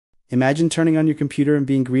Imagine turning on your computer and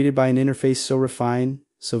being greeted by an interface so refined,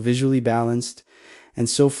 so visually balanced, and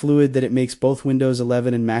so fluid that it makes both Windows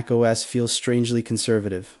 11 and macOS feel strangely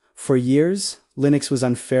conservative. For years, Linux was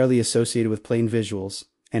unfairly associated with plain visuals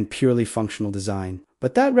and purely functional design.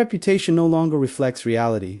 But that reputation no longer reflects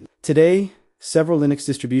reality. Today, several Linux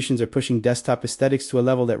distributions are pushing desktop aesthetics to a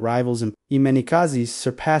level that rivals and, in many cases,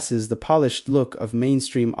 surpasses the polished look of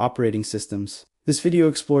mainstream operating systems. This video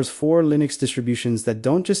explores 4 Linux distributions that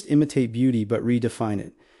don't just imitate beauty but redefine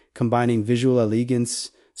it, combining visual elegance,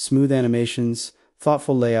 smooth animations,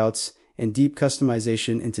 thoughtful layouts, and deep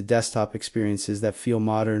customization into desktop experiences that feel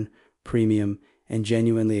modern, premium, and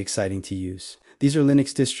genuinely exciting to use. These are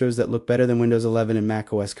Linux distros that look better than Windows 11 and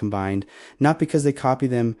macOS combined, not because they copy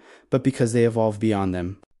them, but because they evolve beyond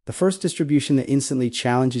them. The first distribution that instantly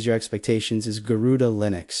challenges your expectations is Garuda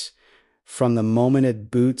Linux. From the moment it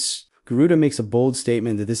boots, Garuda makes a bold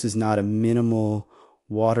statement that this is not a minimal,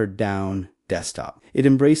 watered-down desktop. It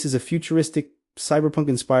embraces a futuristic,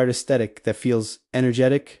 cyberpunk-inspired aesthetic that feels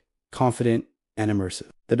energetic, confident, and immersive.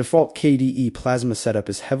 The default KDE Plasma setup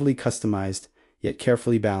is heavily customized, yet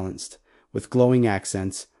carefully balanced, with glowing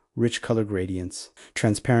accents, rich color gradients,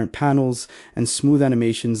 transparent panels, and smooth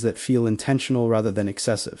animations that feel intentional rather than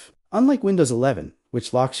excessive. Unlike Windows 11,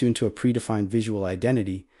 which locks you into a predefined visual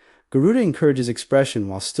identity, Garuda encourages expression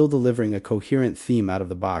while still delivering a coherent theme out of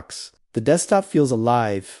the box. The desktop feels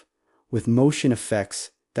alive, with motion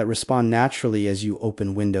effects that respond naturally as you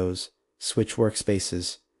open windows, switch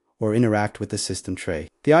workspaces, or interact with the system tray.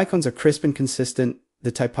 The icons are crisp and consistent,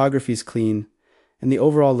 the typography is clean, and the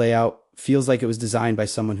overall layout feels like it was designed by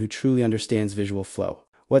someone who truly understands visual flow.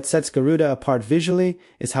 What sets Garuda apart visually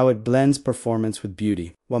is how it blends performance with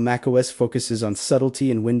beauty. While macOS focuses on subtlety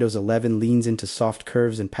and Windows 11 leans into soft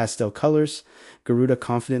curves and pastel colors, Garuda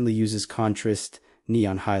confidently uses contrast,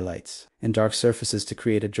 neon highlights, and dark surfaces to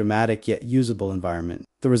create a dramatic yet usable environment.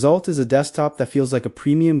 The result is a desktop that feels like a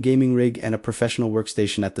premium gaming rig and a professional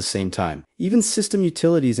workstation at the same time. Even system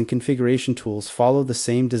utilities and configuration tools follow the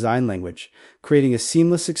same design language, creating a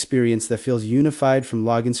seamless experience that feels unified from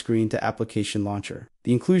login screen to application launcher.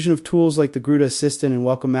 The inclusion of tools like the Garuda Assistant and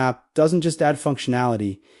Welcome app doesn't just add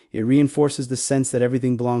functionality, it reinforces the sense that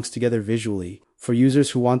everything belongs together visually. For users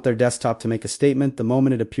who want their desktop to make a statement the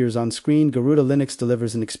moment it appears on screen, Garuda Linux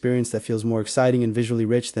delivers an experience that feels more exciting and visually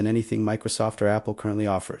rich than anything Microsoft or Apple currently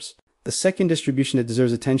offers. The second distribution that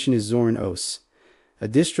deserves attention is Zorin OS, a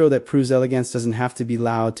distro that proves elegance doesn't have to be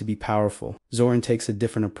loud to be powerful. Zorin takes a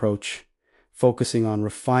different approach, focusing on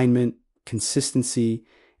refinement, consistency,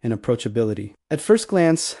 and approachability. At first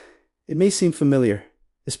glance, it may seem familiar,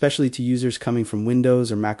 especially to users coming from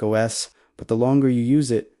Windows or macOS, but the longer you use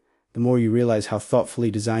it, the more you realize how thoughtfully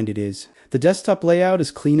designed it is. The desktop layout is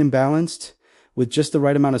clean and balanced, with just the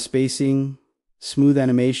right amount of spacing, smooth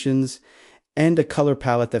animations, and a color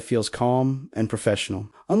palette that feels calm and professional.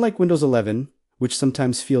 Unlike Windows 11, which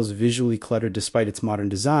sometimes feels visually cluttered despite its modern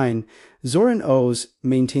design, Zorin OS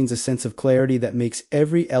maintains a sense of clarity that makes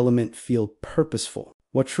every element feel purposeful.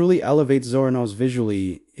 What truly elevates Zorin OS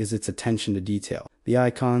visually is its attention to detail. The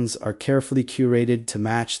icons are carefully curated to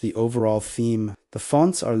match the overall theme. The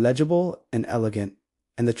fonts are legible and elegant,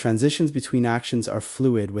 and the transitions between actions are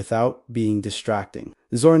fluid without being distracting.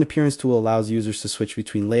 The Zorin Appearance tool allows users to switch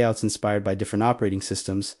between layouts inspired by different operating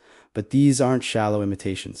systems, but these aren't shallow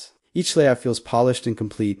imitations. Each layout feels polished and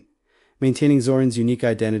complete, maintaining Zorin's unique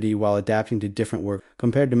identity while adapting to different work.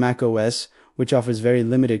 Compared to macOS, which offers very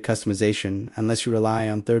limited customization unless you rely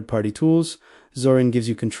on third-party tools, Zorin gives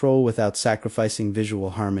you control without sacrificing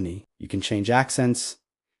visual harmony. You can change accents,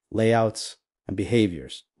 layouts, and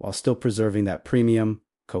behaviors while still preserving that premium,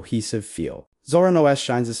 cohesive feel. Zorin OS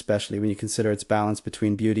shines especially when you consider its balance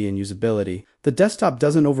between beauty and usability. The desktop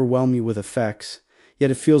doesn't overwhelm you with effects,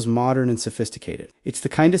 yet it feels modern and sophisticated. It's the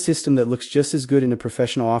kind of system that looks just as good in a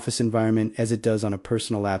professional office environment as it does on a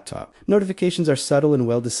personal laptop. Notifications are subtle and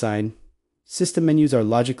well-designed, system menus are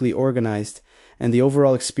logically organized, and the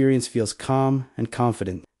overall experience feels calm and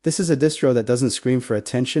confident. This is a distro that doesn't scream for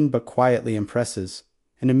attention but quietly impresses,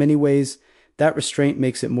 and in many ways, that restraint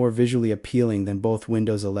makes it more visually appealing than both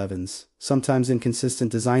Windows 11's sometimes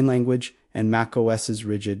inconsistent design language and macOS's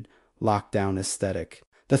rigid, lockdown aesthetic.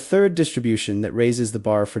 The third distribution that raises the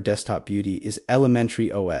bar for desktop beauty is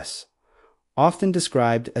Elementary OS, often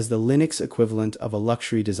described as the Linux equivalent of a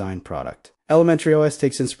luxury design product. Elementary OS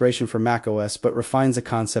takes inspiration from macOS but refines the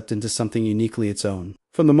concept into something uniquely its own.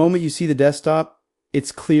 From the moment you see the desktop,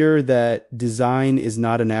 it's clear that design is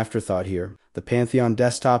not an afterthought here. The Pantheon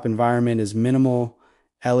desktop environment is minimal,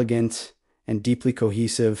 elegant, and deeply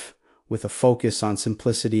cohesive, with a focus on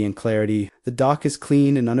simplicity and clarity. The dock is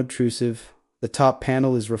clean and unobtrusive, The top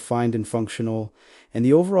panel is refined and functional, and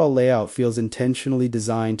the overall layout feels intentionally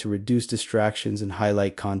designed to reduce distractions and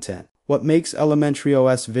highlight content. What makes Elementary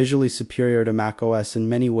OS visually superior to macOS in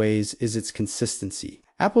many ways is its consistency.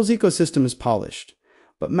 Apple's ecosystem is polished,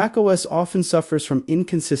 but macOS often suffers from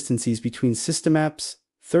inconsistencies between system apps,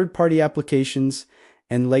 third-party applications,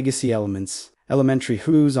 and legacy elements. Elementary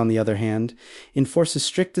OS, on the other hand, enforces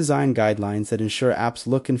strict design guidelines that ensure apps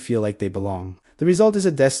look and feel like they belong. The result is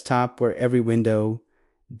a desktop where every window,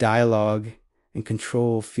 dialogue, and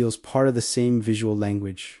control feels part of the same visual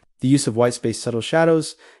language. The use of whitespace, subtle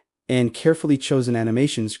shadows, and carefully chosen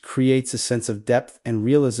animations creates a sense of depth and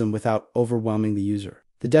realism without overwhelming the user.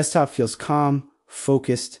 The desktop feels calm,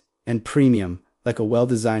 focused, and premium, like a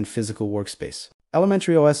well-designed physical workspace.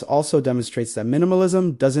 Elementary OS also demonstrates that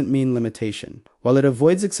minimalism doesn't mean limitation. While it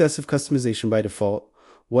avoids excessive customization by default,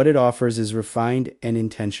 what it offers is refined and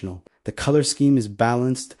intentional. The color scheme is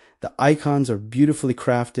balanced, the icons are beautifully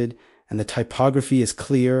crafted, and the typography is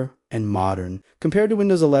clear and modern. Compared to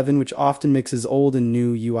Windows 11, which often mixes old and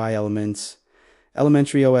new UI elements,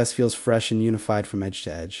 Elementary OS feels fresh and unified from edge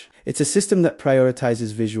to edge. It's a system that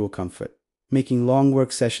prioritizes visual comfort, making long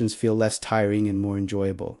work sessions feel less tiring and more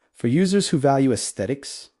enjoyable. For users who value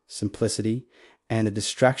aesthetics, simplicity, and a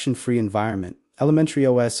distraction-free environment, Elementary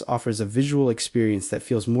OS offers a visual experience that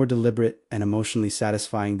feels more deliberate and emotionally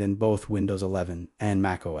satisfying than both Windows 11 and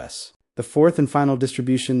macOS. The fourth and final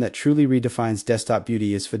distribution that truly redefines desktop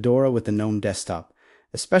beauty is Fedora with the GNOME desktop,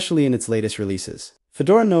 especially in its latest releases.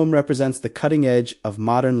 Fedora GNOME represents the cutting edge of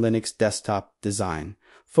modern Linux desktop design,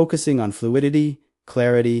 focusing on fluidity,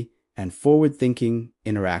 clarity, and forward-thinking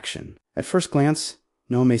interaction. At first glance,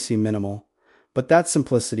 GNOME may seem minimal, but that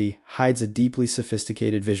simplicity hides a deeply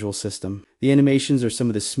sophisticated visual system. The animations are some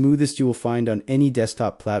of the smoothest you will find on any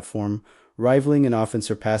desktop platform, rivaling and often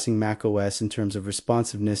surpassing macOS in terms of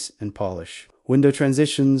responsiveness and polish. Window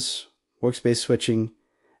transitions, workspace switching,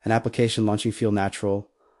 and application launching feel natural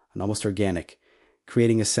and almost organic,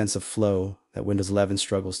 creating a sense of flow that Windows 11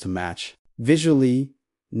 struggles to match. Visually,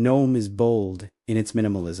 GNOME is bold in its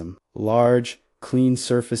minimalism. Large, clean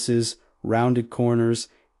surfaces, rounded corners,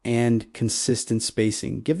 and consistent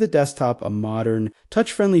spacing give the desktop a modern,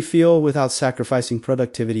 touch-friendly feel without sacrificing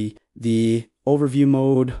productivity. The overview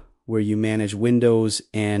mode, where you manage windows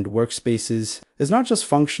and workspaces, is not just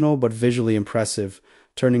functional but visually impressive,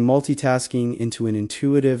 turning multitasking into an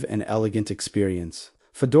intuitive and elegant experience.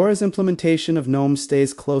 Fedora's implementation of GNOME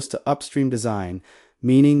stays close to upstream design,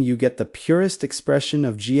 meaning you get the purest expression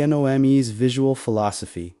of GNOME's visual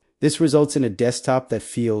philosophy. This results in a desktop that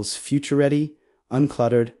feels future-ready,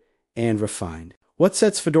 uncluttered, and refined. What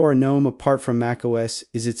sets Fedora GNOME apart from macOS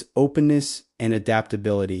is its openness and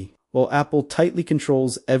adaptability. While Apple tightly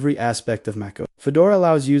controls every aspect of macOS, Fedora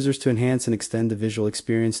allows users to enhance and extend the visual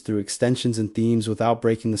experience through extensions and themes without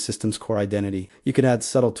breaking the system's core identity. You can add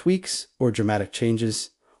subtle tweaks or dramatic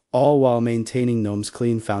changes, all while maintaining GNOME's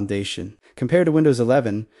clean foundation. Compared to Windows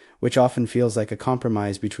 11, which often feels like a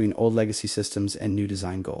compromise between old legacy systems and new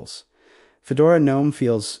design goals, Fedora GNOME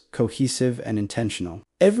feels cohesive and intentional.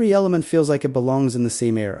 Every element feels like it belongs in the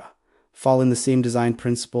same era, following the same design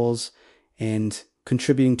principles, and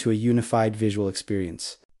contributing to a unified visual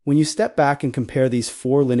experience. When you step back and compare these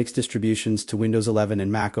four Linux distributions to Windows 11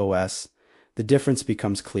 and macOS, the difference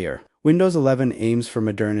becomes clear. Windows 11 aims for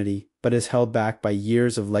modernity, but is held back by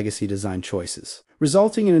years of legacy design choices,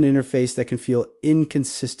 resulting in an interface that can feel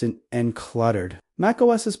inconsistent and cluttered.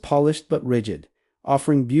 macOS is polished but rigid,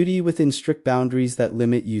 offering beauty within strict boundaries that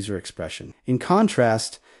limit user expression. In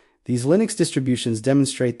contrast, these Linux distributions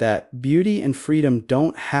demonstrate that beauty and freedom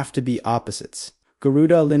don't have to be opposites.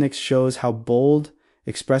 Garuda Linux shows how bold,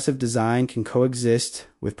 expressive design can coexist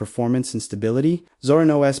with performance and stability.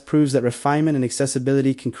 Zorin OS proves that refinement and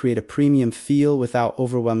accessibility can create a premium feel without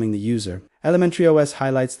overwhelming the user. Elementary OS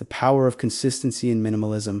highlights the power of consistency and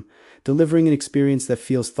minimalism, delivering an experience that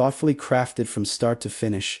feels thoughtfully crafted from start to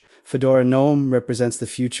finish. Fedora GNOME represents the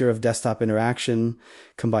future of desktop interaction,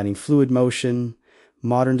 combining fluid motion,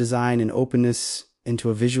 modern design, and openness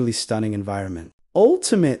into a visually stunning environment.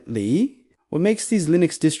 Ultimately, what makes these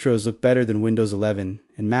Linux distros look better than Windows 11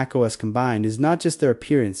 and macOS combined is not just their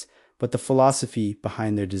appearance, but the philosophy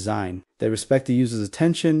behind their design. They respect the user's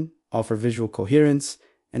attention, offer visual coherence,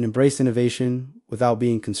 and embrace innovation without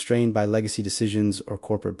being constrained by legacy decisions or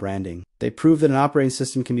corporate branding. They prove that an operating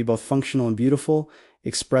system can be both functional and beautiful,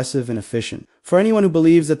 expressive and efficient. For anyone who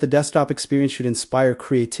believes that the desktop experience should inspire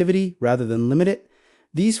creativity rather than limit it,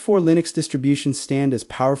 these four Linux distributions stand as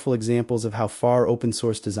powerful examples of how far open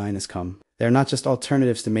source design has come. They are not just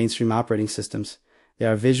alternatives to mainstream operating systems. They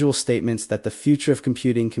are visual statements that the future of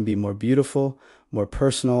computing can be more beautiful, more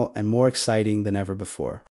personal, and more exciting than ever before.